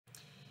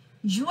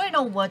You are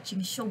now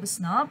watching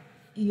Showbiz Now,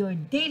 your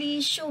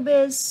daily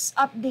showbiz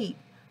update.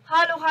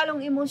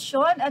 Halo-halong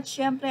emosyon at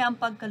syempre ang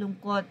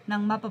pagkalungkot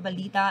ng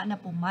mapabalita na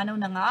pumanaw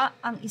na nga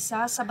ang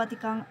isa sa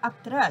batikang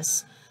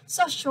aktres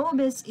sa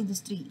showbiz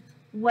industry.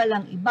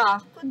 Walang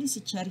iba kundi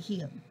si Cherry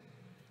Hill.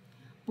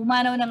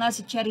 Pumanaw na nga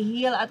si Cherry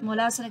Hill at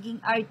mula sa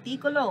naging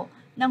artikulo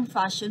ng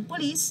Fashion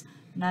Police,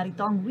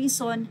 narito ang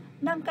reason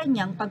ng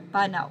kanyang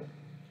pagpanaw.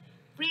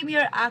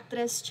 Premier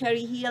actress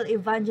Cherry Hill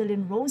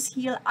Evangeline Rose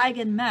Hill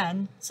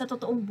Eigenman sa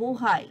totoong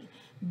buhay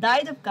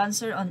died of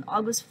cancer on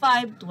August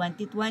 5,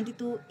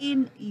 2022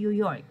 in New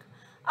York.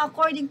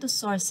 According to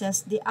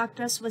sources, the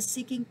actress was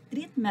seeking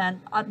treatment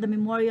at the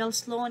Memorial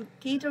Sloan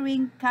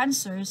Kettering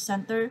Cancer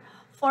Center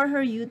for her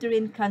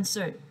uterine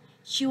cancer.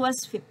 She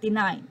was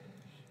 59.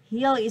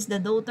 Hill is the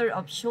daughter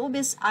of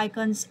showbiz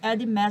icons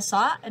Eddie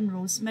Mesa and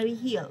Rosemary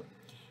Hill,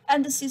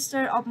 and the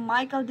sister of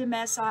Michael De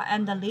Mesa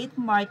and the late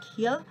Mark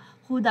Hill,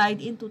 who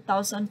died in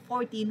 2014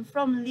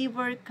 from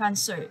liver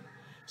cancer.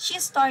 She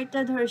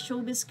started her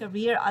showbiz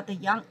career at a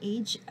young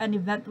age and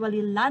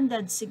eventually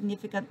landed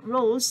significant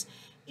roles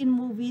in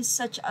movies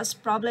such as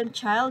Problem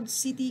Child,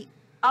 City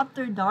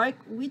After Dark,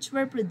 which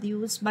were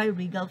produced by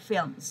Regal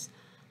Films.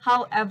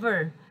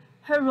 However,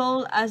 her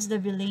role as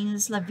the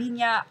villainous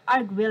Lavinia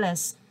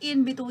Arguelles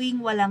in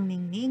Bituing Walang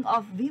Ningning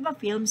of Viva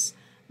Films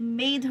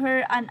made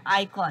her an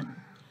icon.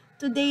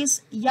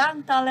 Today's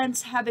young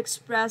talents have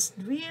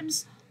expressed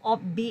dreams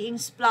of being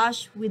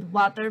splashed with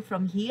water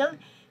from Hill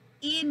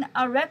in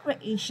a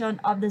recreation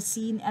of the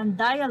scene and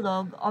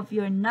dialogue of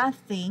You're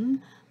Nothing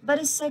but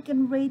a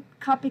second-rate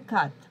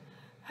copycat.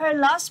 Her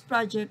last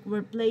project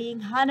were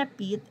playing Hannah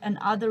Pitt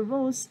and other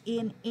roles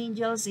in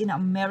Angels in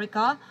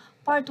America,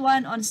 Part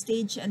 1 on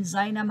stage, and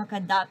Zaina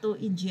Makadato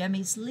in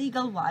GMA's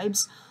Legal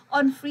Wives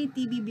on Free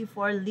TV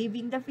before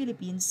leaving the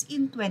Philippines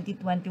in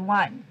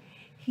 2021.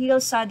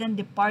 Hill's sudden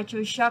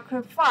departure shocked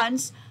her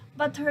fans,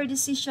 but her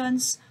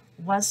decisions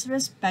was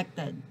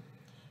respected.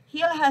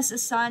 Hill has a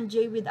son,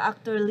 Jay, with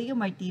actor Leo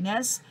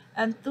Martinez,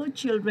 and two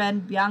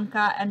children,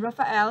 Bianca and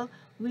Rafael,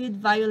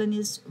 with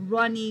violinist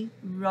Ronnie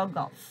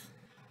Rogoff.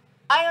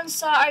 Ayon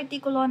sa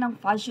artikulo ng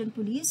Fashion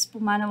Police,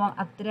 pumanaw ang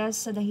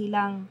aktres sa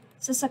dahilang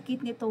sa sakit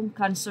nitong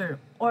cancer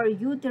or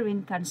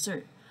uterine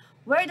cancer.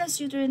 Where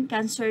does uterine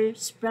cancer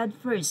spread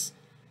first?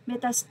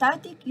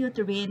 Metastatic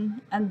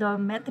uterine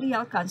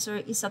endometrial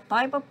cancer is a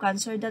type of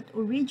cancer that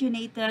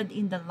originated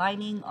in the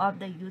lining of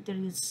the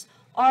uterus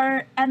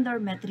or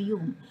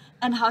endometrium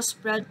and has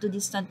spread to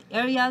distant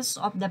areas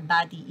of the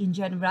body. In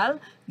general,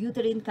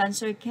 uterine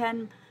cancer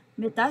can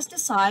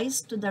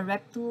metastasize to the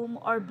rectum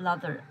or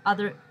bladder.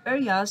 Other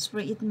areas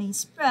where it may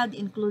spread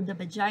include the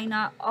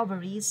vagina,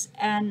 ovaries,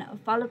 and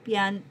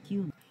fallopian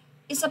tube.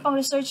 Isa pang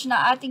research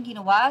na ating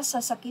ginawa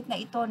sa sakit na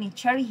ito ni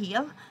Cherry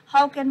Hill,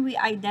 how can we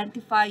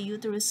identify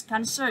uterus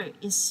cancer?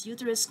 Is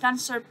uterus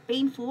cancer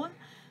painful?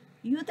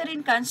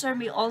 Uterine cancer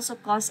may also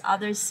cause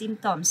other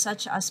symptoms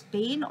such as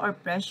pain or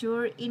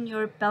pressure in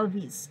your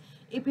pelvis.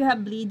 If you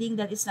have bleeding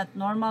that is not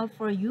normal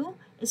for you,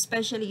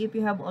 especially if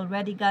you have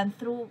already gone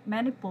through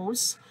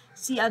menopause,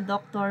 see a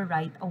doctor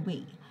right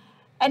away.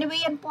 Anyway,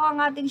 yan po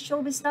ang ating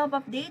Showbiz Now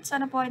update.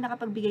 Sana po ay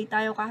nakapagbigay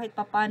tayo kahit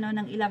papano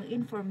ng ilang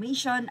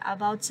information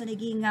about sa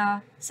naging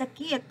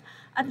sakit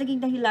at naging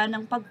dahilan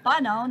ng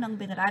pagpanaw ng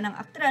veteranang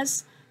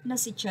aktres na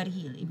si Cherry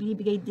Hill.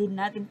 Ibinibigay din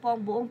natin po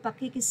ang buong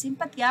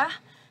pakikisimpatya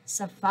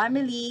sa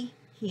family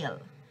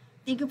Hill.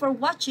 Thank you for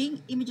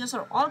watching. Images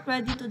are all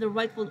credit to the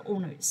rightful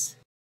owners.